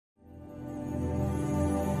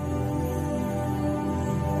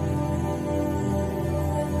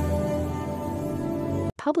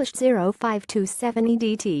published 0527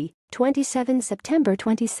 EDT, 27 September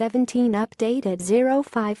 2017. Updated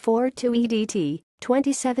 0542 EDT,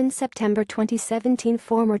 27 September 2017.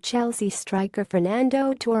 Former Chelsea striker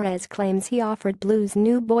Fernando Torres claims he offered Blues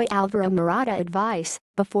new boy Alvaro Morata advice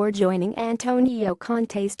before joining Antonio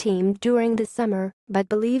Conte's team during the summer, but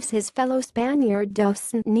believes his fellow Spaniard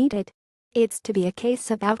doesn't need it. It's to be a case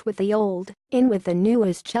of out with the old, in with the new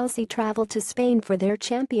as Chelsea travel to Spain for their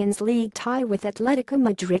Champions League tie with Atletico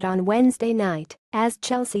Madrid on Wednesday night, as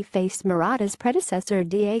Chelsea faced Morata's predecessor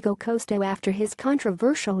Diego Costa after his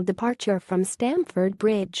controversial departure from Stamford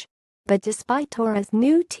Bridge. But despite Torres'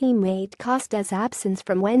 new teammate Costas' absence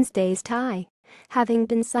from Wednesday's tie, having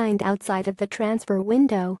been signed outside of the transfer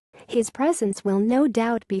window, his presence will no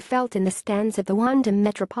doubt be felt in the stands of the Wanda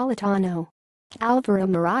Metropolitano. Alvaro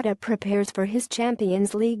Morata prepares for his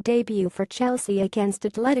Champions League debut for Chelsea against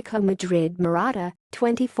Atletico Madrid. Morata,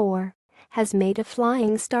 24, has made a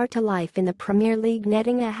flying start to life in the Premier League,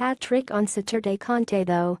 netting a hat-trick on SaturdayConte,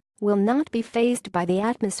 though will not be fazed by the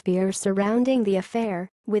atmosphere surrounding the affair,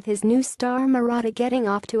 with his new star Morata getting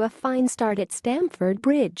off to a fine start at Stamford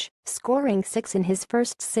Bridge, scoring 6 in his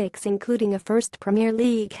first 6, including a first Premier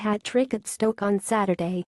League hat-trick at Stoke on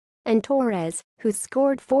Saturday. And Torres, who's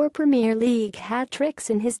scored 4 Premier League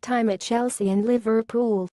hat-tricks in his time at Chelsea and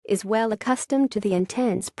Liverpool, is well accustomed to the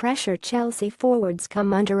intense pressure Chelsea forwards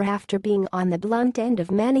come under after being on the blunt end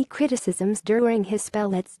of many criticisms during his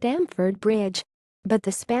spell at Stamford Bridge. But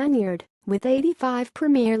the Spaniard, with 85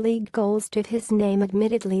 Premier League goals to his name,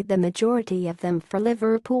 admittedly the majority of them for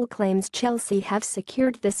Liverpool, claims Chelsea have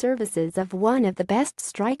secured the services of one of the best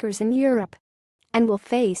strikers in Europe, and will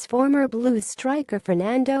face former Blues striker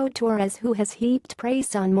Fernando Torres, who has heaped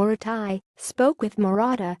praise on Morata. Spoke with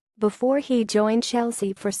Morata before he joined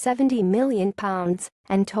Chelsea for £70 million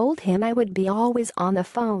and told him I would be always on the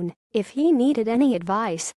phone if he needed any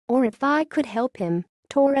advice or if I could help him,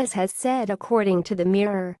 Torres has said, according to the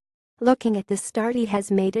Mirror. Looking at the start he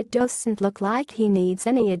has made, it doesn't look like he needs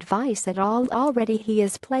any advice at all. Already he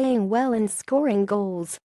is playing well and scoring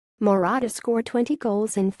goals. Morata scored 20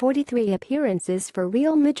 goals in 43 appearances for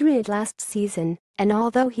Real Madrid last season, and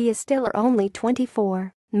although he is still only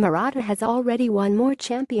 24, Morata has already won more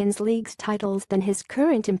Champions League titles than his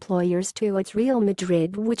current employers too at Real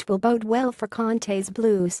Madrid, which will bode well for Conte's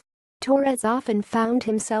Blues. Torres often found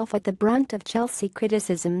himself at the brunt of Chelsea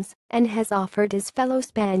criticisms and has offered his fellow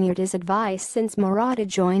Spaniard his advice since Morata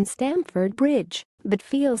joined Stamford Bridge, but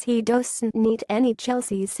feels he doesn't need any.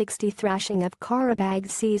 Chelsea's 60 thrashing of Qarabag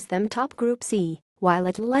sees them top Group C, while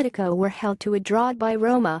Atletico were held to a draw by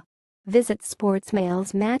Roma. Visit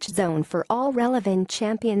Sportsmail's Match Zone for all relevant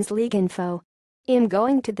Champions League info. I'm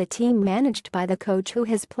going to the team managed by the coach who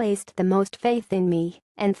has placed the most faith in me,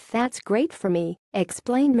 and that's great for me,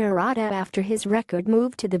 explained Morata after his record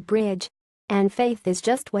move to the Bridge. And faith is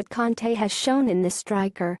just what Conte has shown in the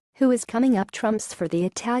striker, who is coming up trumps for the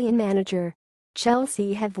Italian manager.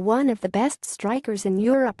 Chelsea have one of the best strikers in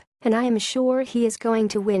Europe, and I am sure he is going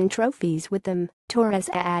to win trophies with them, Torres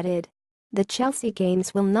added. The Chelsea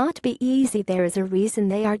games will not be easy. There is a reason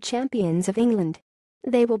they are champions of England.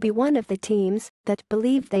 They will be one of the teams that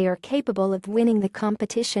believe they are capable of winning the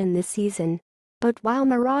competition this season. But while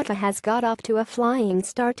Morata has got off to a flying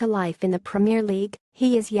start to life in the Premier League,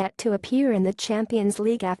 he is yet to appear in the Champions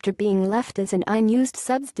League after being left as an unused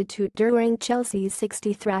substitute during Chelsea's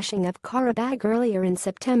 60 thrashing of Qarabag earlier in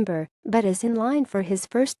September, but is in line for his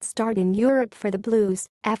first start in Europe for the Blues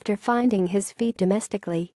after finding his feet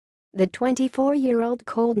domestically. The 24-year-old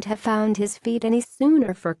couldn't have found his feet any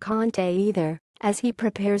sooner for Conte either, as he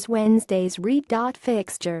prepares Wednesday's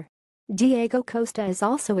fixture. Diego Costa is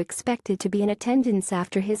also expected to be in attendance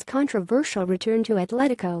after his controversial return to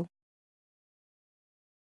Atletico.